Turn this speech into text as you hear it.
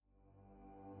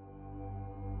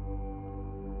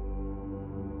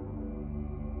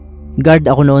Guard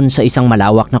ako noon sa isang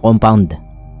malawak na compound.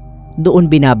 Doon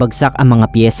binabagsak ang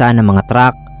mga piyesa ng mga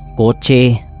truck,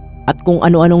 kotse at kung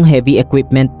ano-anong heavy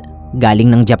equipment galing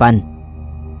ng Japan.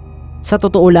 Sa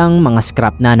totoo lang, mga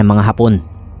scrap na ng mga Hapon.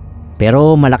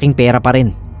 Pero malaking pera pa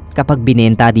rin kapag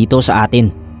binenta dito sa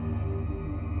atin.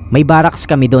 May barracks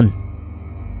kami doon.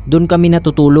 Doon kami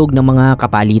natutulog ng mga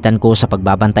kapalitan ko sa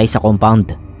pagbabantay sa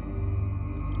compound.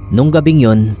 Nung gabing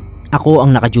yon, ako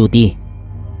ang naka-duty.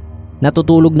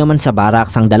 Natutulog naman sa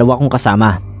barracks ang dalawa kong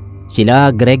kasama, sila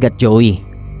Greg at Joey.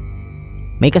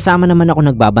 May kasama naman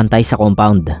ako nagbabantay sa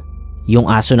compound, yung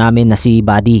aso namin na si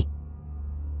Buddy.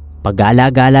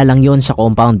 Paggala-gala lang yon sa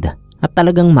compound at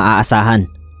talagang maaasahan.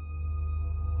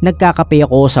 Nagkakape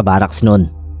ako sa barracks noon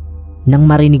nang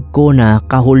marinig ko na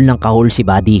kahol ng kahol si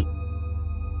Buddy.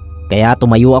 Kaya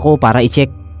tumayo ako para i-check.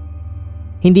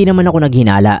 Hindi naman ako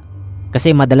naghinala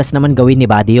kasi madalas naman gawin ni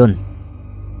Buddy yun.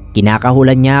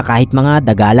 Kinakahulan niya kahit mga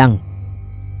daga lang.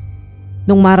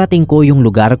 Nung marating ko yung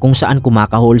lugar kung saan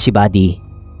kumakahol si Buddy,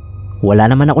 wala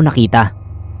naman ako nakita.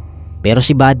 Pero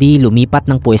si Buddy lumipat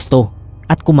ng pwesto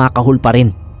at kumakahol pa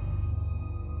rin.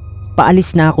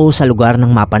 Paalis na ako sa lugar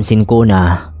nang mapansin ko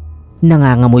na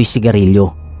nangangamoy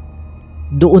sigarilyo.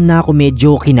 Doon na ako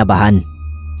medyo kinabahan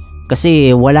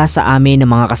kasi wala sa amin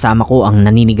ng mga kasama ko ang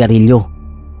naninigarilyo.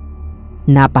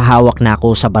 Napahawak na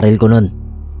ako sa baril ko nun.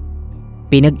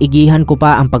 Pinag-igihan ko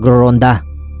pa ang pagroronda.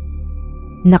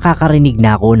 Nakakarinig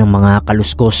na ako ng mga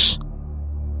kaluskos.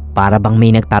 Para bang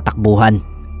may nagtatakbuhan.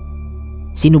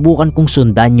 Sinubukan kong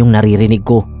sundan yung naririnig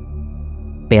ko.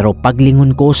 Pero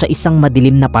paglingon ko sa isang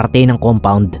madilim na parte ng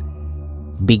compound,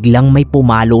 biglang may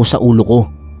pumalo sa ulo ko.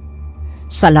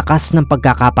 Sa lakas ng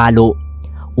pagkakapalo,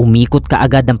 umikot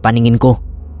kaagad ang paningin ko.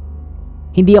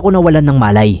 Hindi ako nawalan ng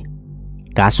malay.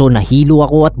 Kaso nahilo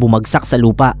ako at bumagsak sa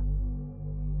lupa.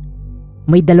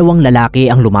 May dalawang lalaki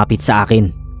ang lumapit sa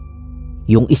akin.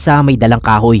 Yung isa may dalang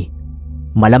kahoy.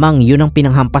 Malamang yun ang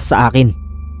pinanghampas sa akin.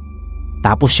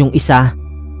 Tapos yung isa,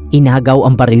 inagaw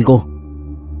ang baril ko.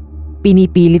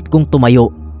 Pinipilit kong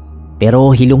tumayo,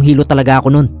 pero hilong-hilo talaga ako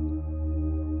nun.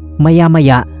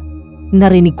 Maya-maya,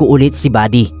 narinig ko ulit si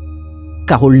Buddy.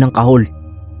 Kahol ng kahol.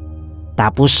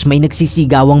 Tapos may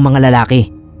nagsisigawang mga lalaki.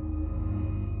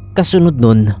 Kasunod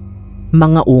nun,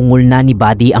 mga ungol na ni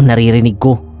Buddy ang naririnig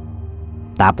ko.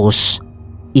 Tapos,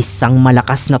 isang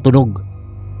malakas na tunog.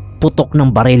 Putok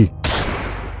ng baril.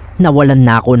 Nawalan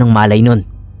na ako ng malay nun.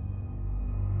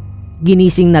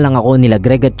 Ginising na lang ako nila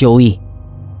Greg at Joey.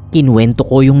 Kinuwento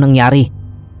ko yung nangyari.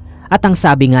 At ang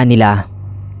sabi nga nila,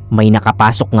 may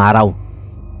nakapasok nga raw.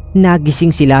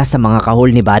 Nagising sila sa mga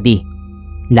kahol ni Buddy.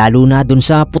 Lalo na dun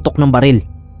sa putok ng baril.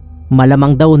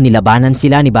 Malamang daw nilabanan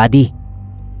sila ni Buddy.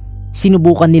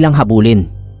 Sinubukan nilang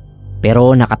habulin,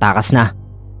 pero nakatakas na.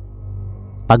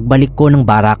 Pagbalik ko ng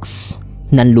barracks,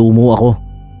 nanlumo ako.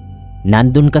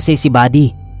 Nandun kasi si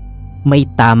Buddy. May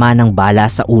tama ng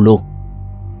bala sa ulo.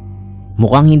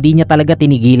 Mukhang hindi niya talaga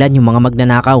tinigilan yung mga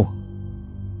magnanakaw.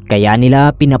 Kaya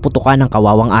nila pinaputukan ng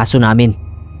kawawang aso namin.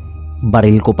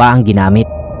 Baril ko pa ang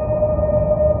ginamit.